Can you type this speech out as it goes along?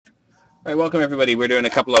All right, welcome everybody. We're doing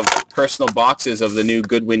a couple of personal boxes of the new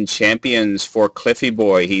Goodwin champions for Cliffy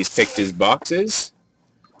Boy. He's picked his boxes.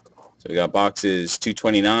 So we got boxes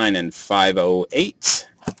 229 and 508,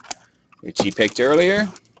 which he picked earlier.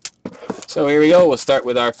 So here we go. We'll start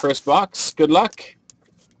with our first box. Good luck.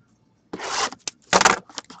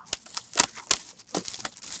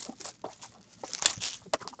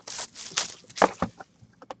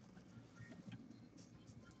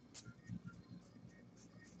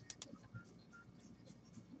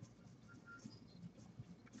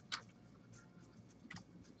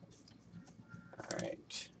 All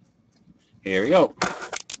right. Here we go.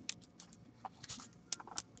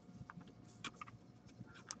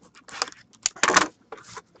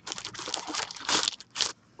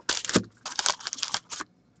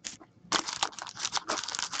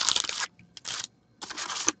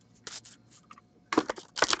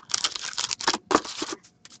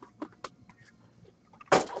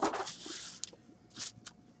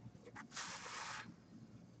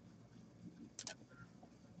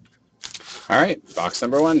 All right, box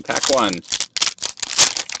number one, pack one.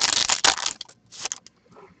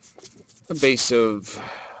 A base of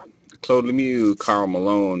Claude Lemieux, Carl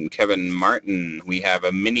Malone, Kevin Martin. We have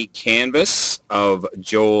a mini canvas of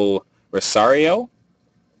Joel Rosario.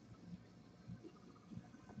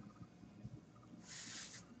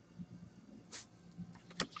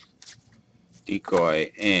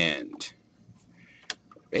 Decoy and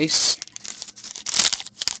base.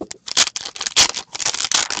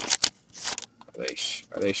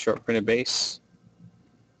 Are they short printed base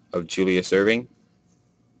of Julius Erving?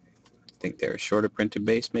 I think they're a shorter printed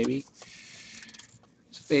base, maybe.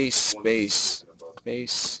 Base.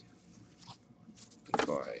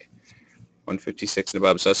 Decoy. 156 and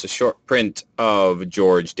above. So that's a short print of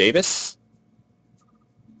George Davis.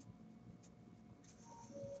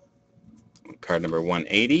 Card number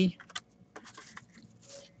 180.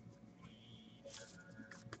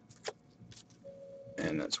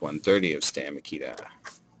 And that's 130 of Stan Mikita.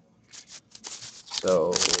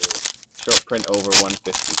 So short print over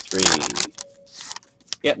 153.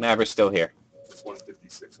 Yep, Maverick's still here.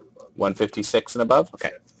 156 and above. 156 and above?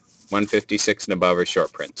 Okay. 156 and above are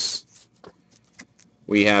short prints.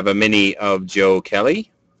 We have a mini of Joe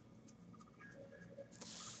Kelly.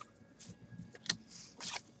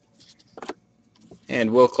 And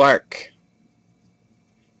Will Clark.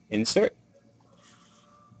 Insert.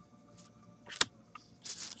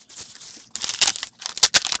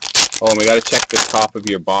 Oh, and we got to check the top of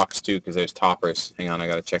your box, too, because there's toppers. Hang on, I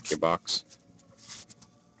got to check your box.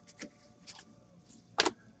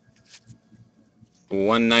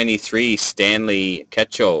 193, Stanley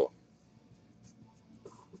Ketchel.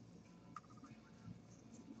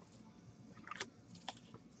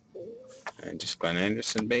 And just Glenn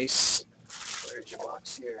Anderson base. Where's your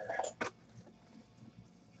box here?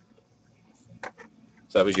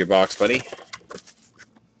 So that was your box, buddy.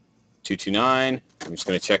 229. I'm just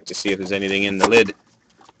going to check to see if there's anything in the lid.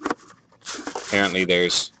 Apparently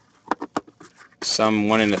there's some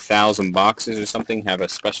 1 in 1,000 boxes or something have a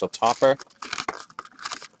special topper.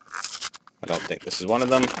 I don't think this is one of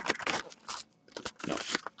them. No.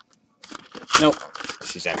 Nope.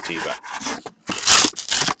 She's empty, but...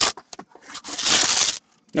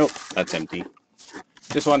 Nope, that's empty.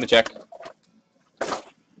 Just wanted to check. All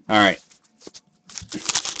right.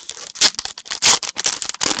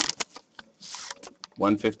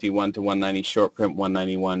 $151 to $190 short print,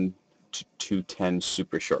 $191 to $210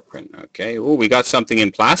 super short print. Okay. Oh, we got something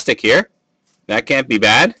in plastic here. That can't be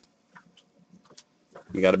bad.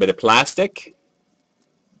 We got a bit of plastic.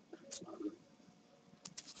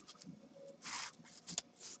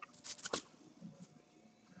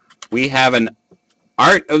 We have an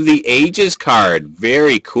Art of the Ages card.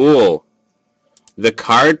 Very cool. The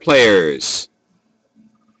Card Players.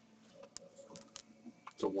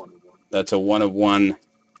 It's a 1-of-1. That's a 1-of-1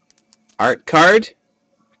 art card.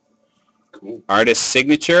 Cool. Artist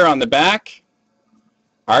signature on the back.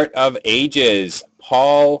 Art of Ages.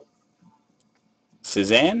 Paul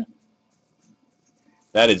Cézanne.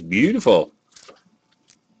 That is beautiful.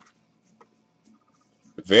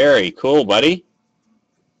 Very cool, buddy.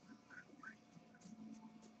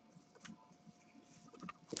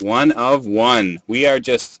 1-of-1. We are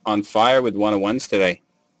just on fire with 1-of-1s today.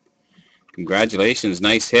 Congratulations.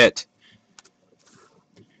 Nice hit.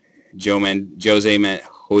 Jose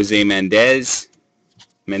Mendez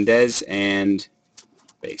and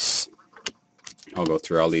base. I'll go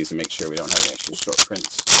through all these and make sure we don't have any extra short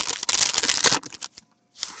prints.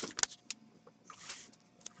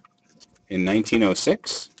 In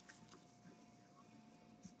 1906.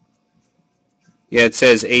 Yeah, it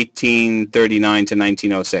says 1839 to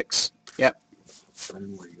 1906. Yep. I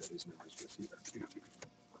don't know where you got these numbers with you.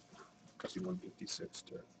 See, 156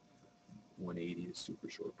 to 180 is super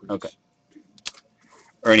short prints. Okay.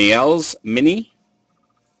 Ernie Els Mini.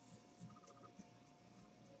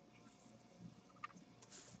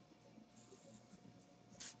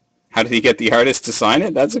 How did he get the artist to sign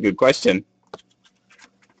it? That's a good question.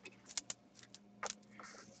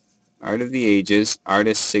 Art of the Ages,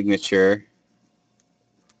 artist signature.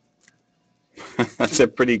 That's a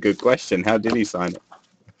pretty good question. How did he sign it?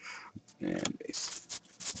 And base.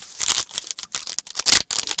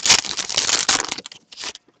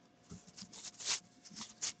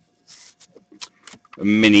 A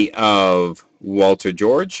mini of Walter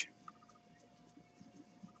George.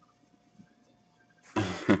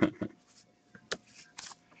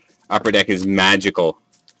 Upper Deck is magical.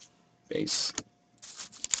 Base.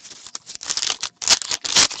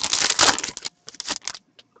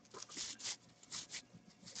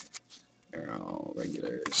 They're all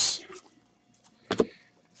regulars.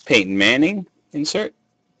 Peyton Manning insert.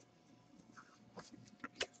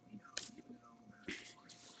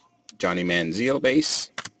 Johnny Manziel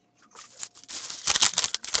base.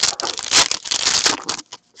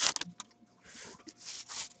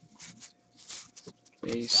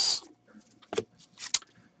 Base.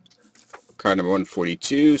 Card number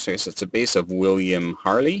 142. So I guess it's a base of William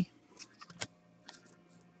Harley.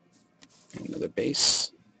 Another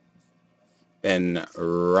base. Ben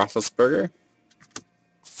Roethlisberger.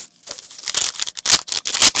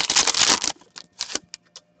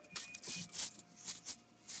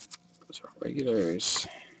 Those are regulars.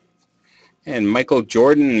 And Michael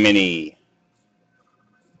Jordan mini.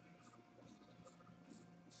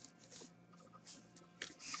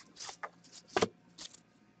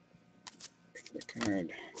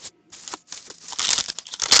 Card.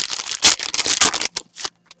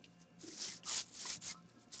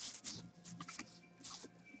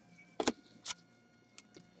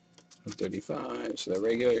 $35, so the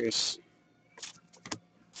regulars.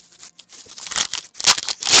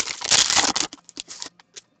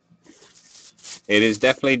 It is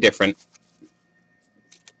definitely different.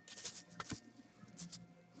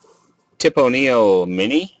 Tip O'Neill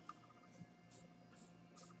mini.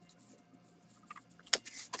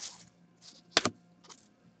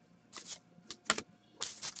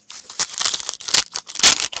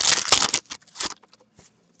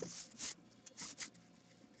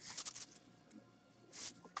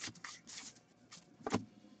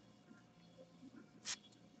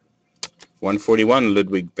 $141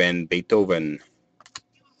 Ludwig van Beethoven.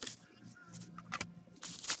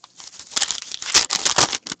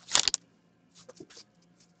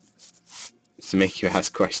 To make you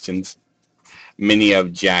ask questions. Mini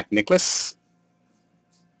of Jack Nicklaus.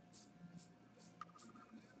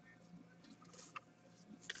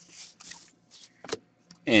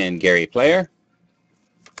 And Gary Player.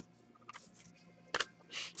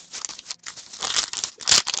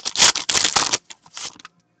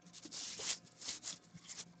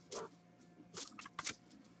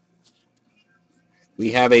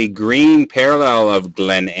 We have a green parallel of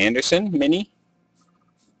Glenn Anderson mini.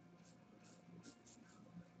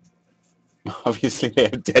 Obviously, they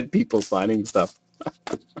have dead people signing stuff.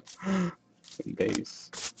 Base.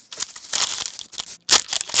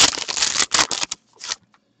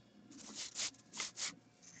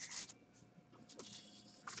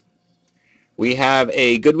 We have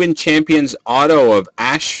a Goodwin Champions auto of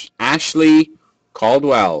Ashley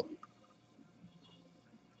Caldwell.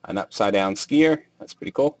 An upside down skier. That's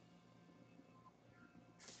pretty cool.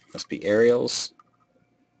 Must be aerials.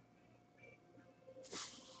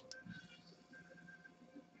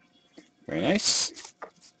 Very nice.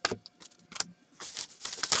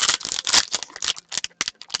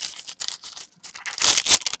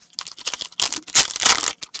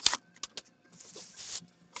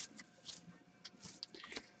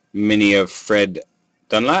 Mini of Fred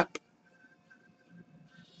Dunlap.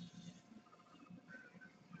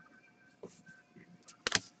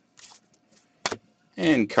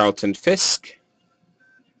 And Carlton Fisk.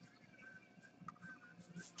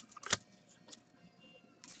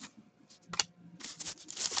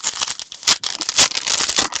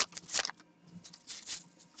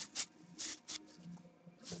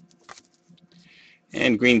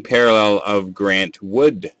 And green parallel of Grant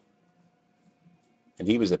Wood. And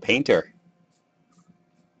he was a painter.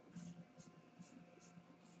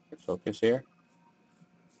 Focus here.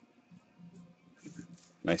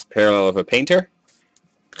 Nice parallel of a painter.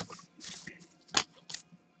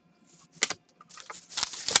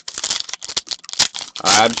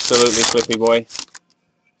 Absolutely, Cliffy boy.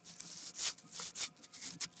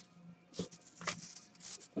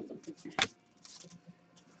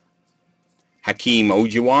 Hakeem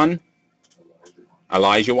Olajuwon.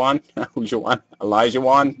 Olajuwon.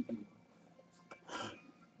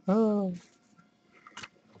 Oh.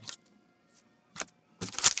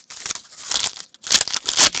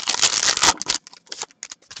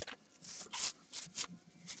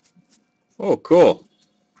 Oh, cool.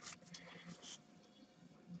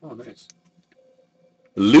 Oh, nice.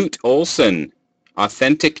 Lute Olson,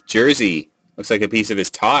 authentic jersey. Looks like a piece of his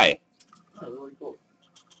tie. Oh, really cool.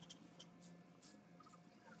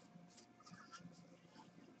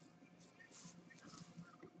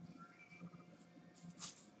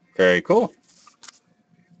 Very cool.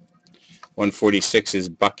 146 is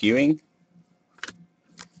Buck Ewing.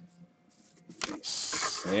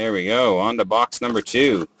 There we go. On to box number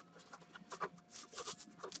 2.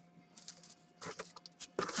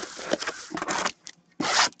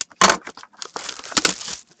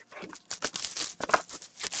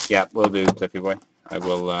 Yeah, will do, Cliffy Boy. I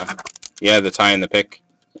will, yeah, the tie and the pick.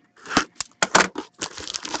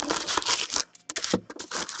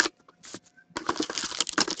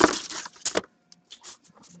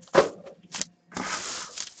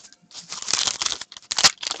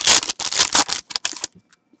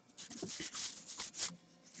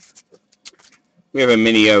 We have a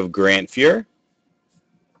mini of Grant Fuhr.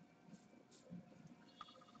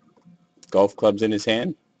 Golf clubs in his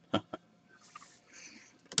hand.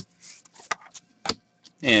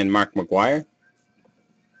 And Mark McGuire.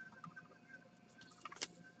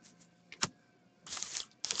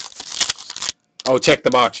 Oh, check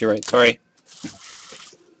the box. You're right. Sorry.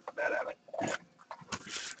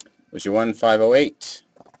 Was your 1508?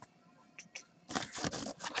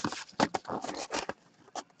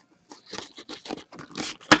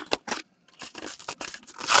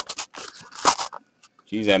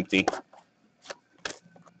 She's empty.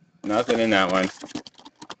 Nothing in that one.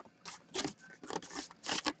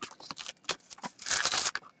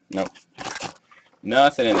 Nope.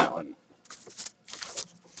 Nothing in that one.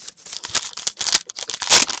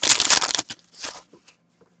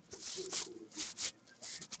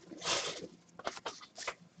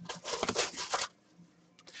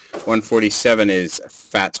 $147 is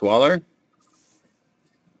Fats Waller.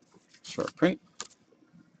 Short print.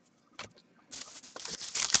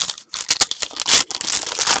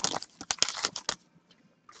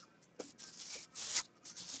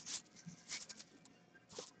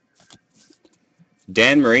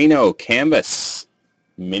 Dan Marino, Canvas,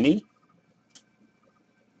 Mini.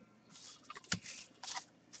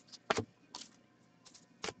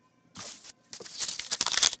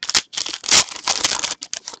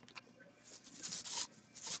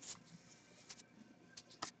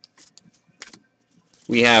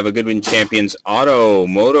 We have a Goodwin Champions Auto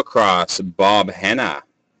Motocross, Bob Hanna.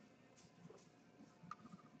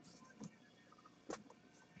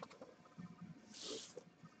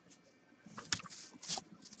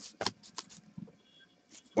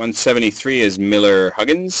 $173 is Miller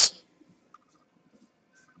Huggins.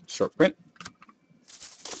 Short print.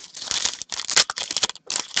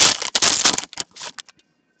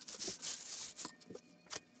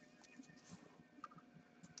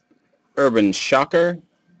 Urban Shocker.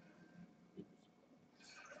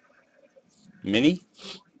 Mini.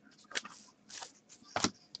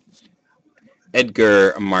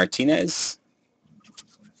 Edgar Martinez.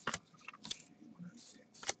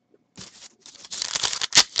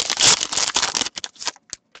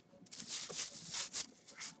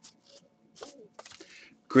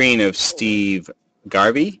 Green of Steve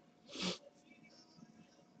Garvey.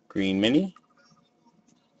 Green Mini.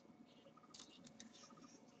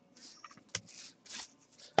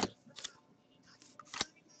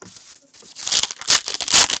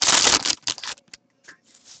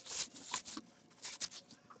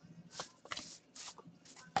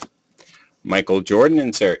 Michael Jordan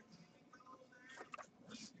insert.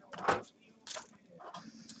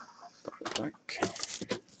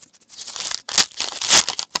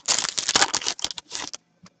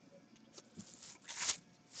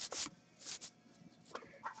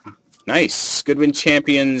 Nice. Goodwin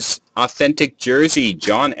Champions authentic jersey,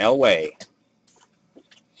 John Elway.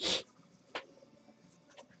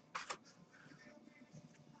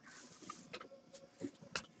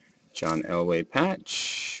 John Elway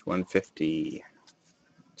patch, 150.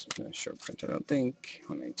 It's not a short print, I don't think.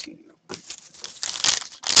 119.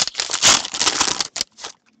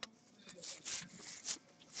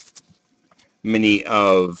 Mini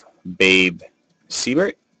of Babe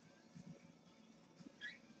Siebert.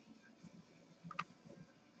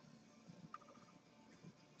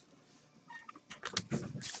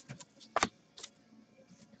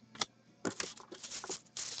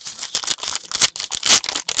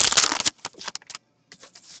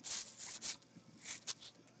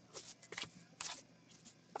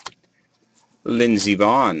 Lindsey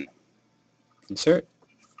Vaughn. Insert.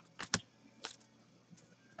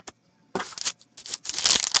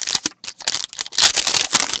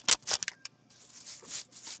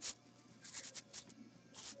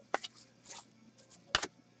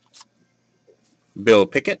 Bill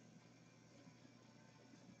Pickett.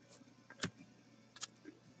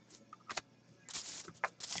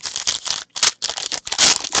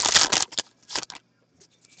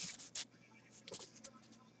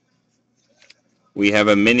 We have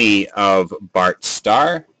a mini of Bart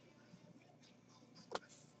Starr.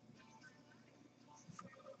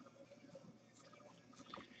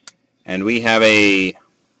 And we have a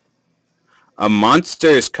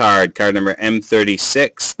Monsters card, card number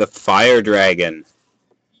M36, the Fire Dragon.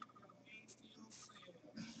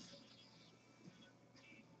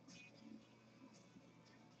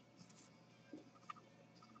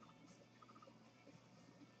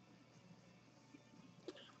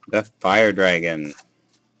 The Fire Dragon.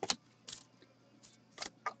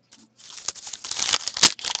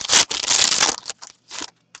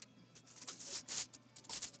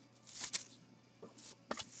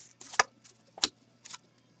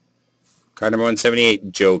 Card number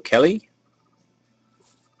 178, Joe Kelly.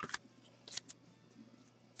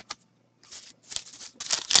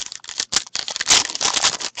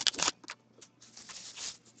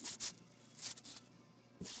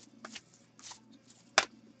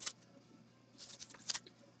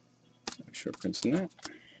 Short prints in that.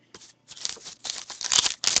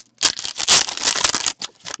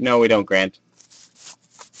 No, we don't, Grant.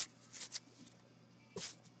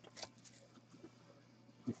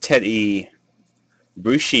 Teddy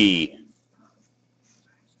Bruschi.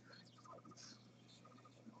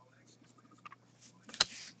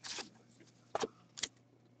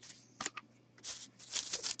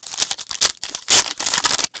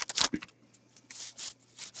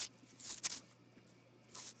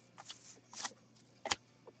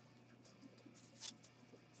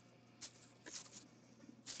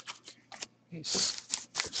 Nice.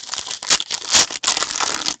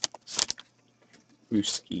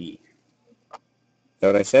 Bruschi. Is that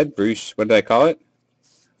what I said? Bruce. What did I call it?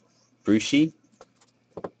 Bruschi?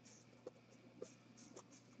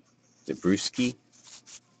 The Bruschi?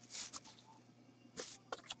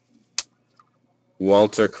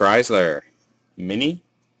 Walter Chrysler. Mini?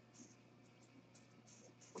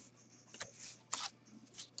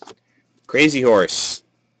 Crazy Horse.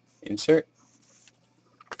 Insert.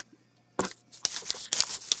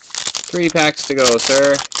 3 packs to go,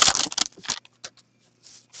 sir.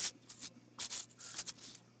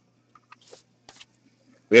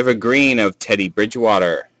 We have a green of Teddy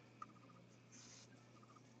Bridgewater.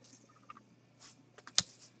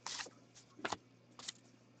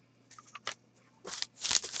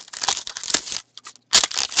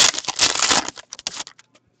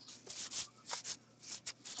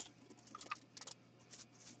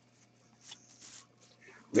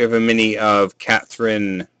 We have a mini of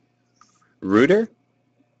Catherine Reuter.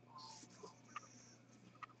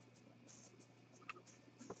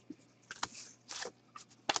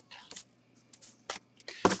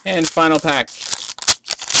 And final pack.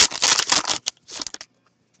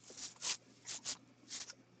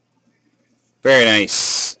 Very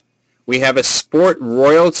nice. We have a Sport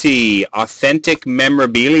Royalty Authentic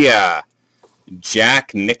Memorabilia,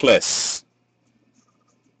 Jack Nicklaus.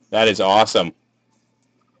 That is awesome.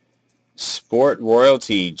 Sport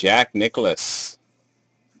Royalty, Jack Nicklaus.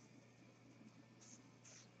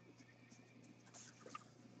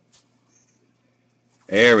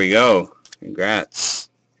 There we go. Congrats.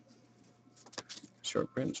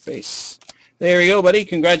 Short print space. There we go, buddy.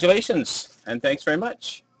 Congratulations. And thanks very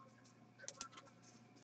much.